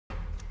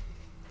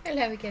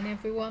Hello again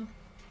everyone.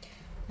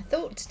 I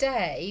thought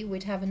today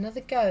we'd have another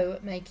go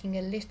at making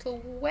a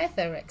little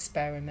weather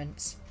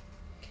experiment.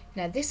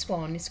 Now this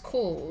one is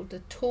called a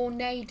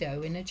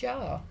tornado in a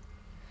jar.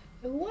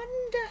 I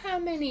wonder how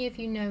many of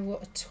you know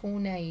what a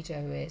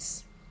tornado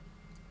is?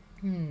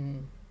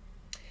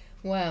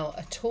 Well,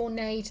 a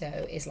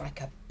tornado is like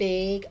a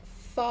big,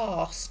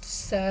 fast,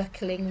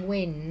 circling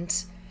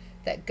wind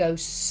that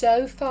goes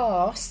so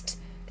fast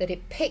that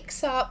it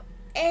picks up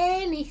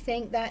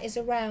anything that is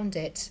around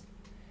it.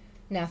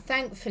 Now,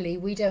 thankfully,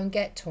 we don't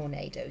get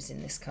tornadoes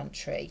in this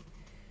country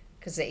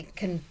because it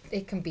can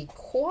be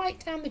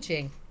quite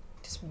damaging.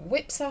 It just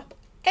whips up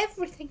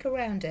everything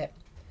around it.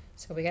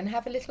 So we're going to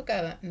have a little go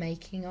at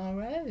making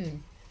our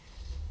own.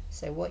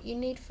 So what you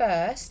need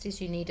first is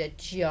you need a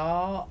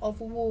jar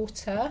of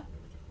water.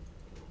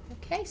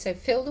 Okay, so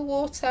fill the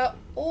water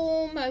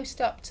almost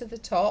up to the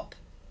top.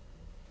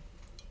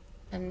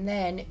 And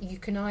then you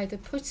can either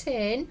put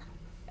in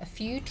a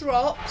few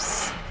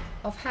drops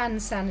of hand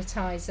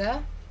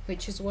sanitizer,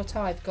 which is what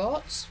I've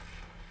got,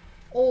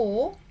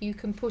 or you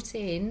can put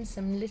in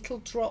some little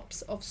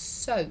drops of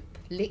soap,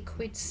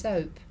 liquid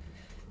soap.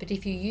 But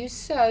if you use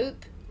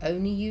soap,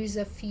 only use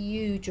a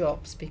few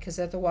drops because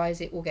otherwise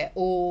it will get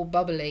all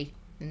bubbly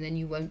and then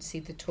you won't see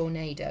the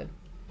tornado.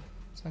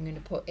 So I'm going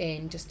to put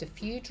in just a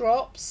few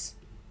drops.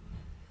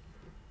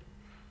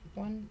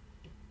 1,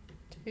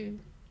 2,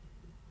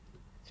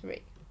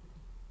 3,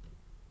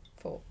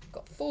 4.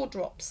 Got 4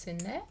 drops in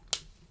there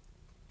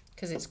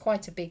because it's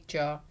quite a big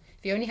jar.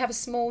 If you only have a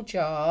small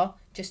jar,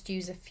 just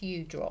use a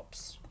few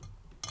drops.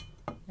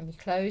 And we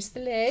close the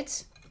lid.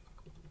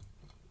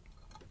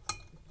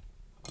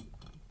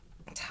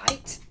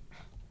 Tight.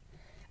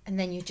 And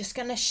then you're just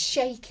going to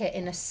shake it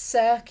in a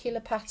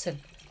circular pattern,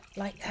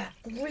 like that,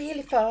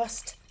 really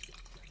fast.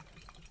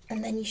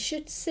 And then you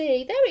should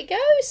see, there it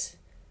goes.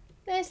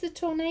 There's the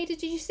tornado.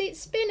 Did you see it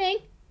spinning?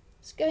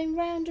 It's going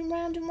round and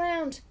round and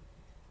round.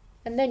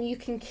 And then you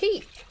can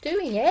keep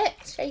doing it.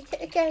 Shake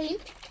it again.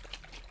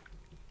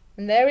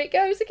 And there it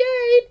goes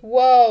again.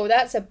 Whoa,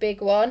 that's a big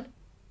one.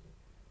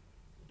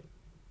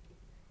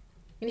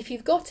 And if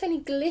you've got any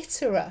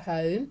glitter at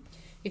home,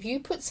 if you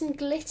put some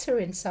glitter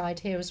inside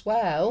here as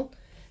well,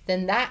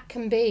 then that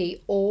can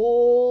be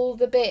all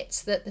the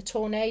bits that the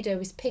tornado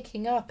is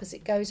picking up as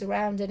it goes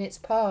around in its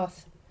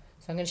path.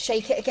 So I'm going to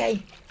shake it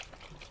again.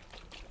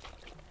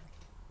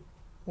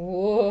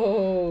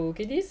 Whoa,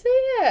 can you see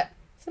it?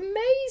 It's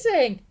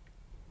amazing.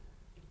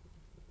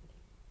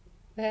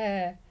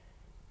 There.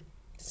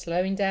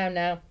 Slowing down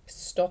now,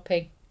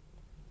 stopping.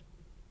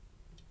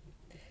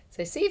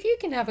 So see if you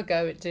can have a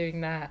go at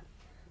doing that.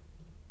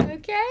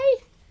 Okay?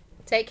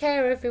 Take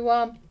care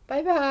everyone.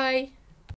 Bye bye.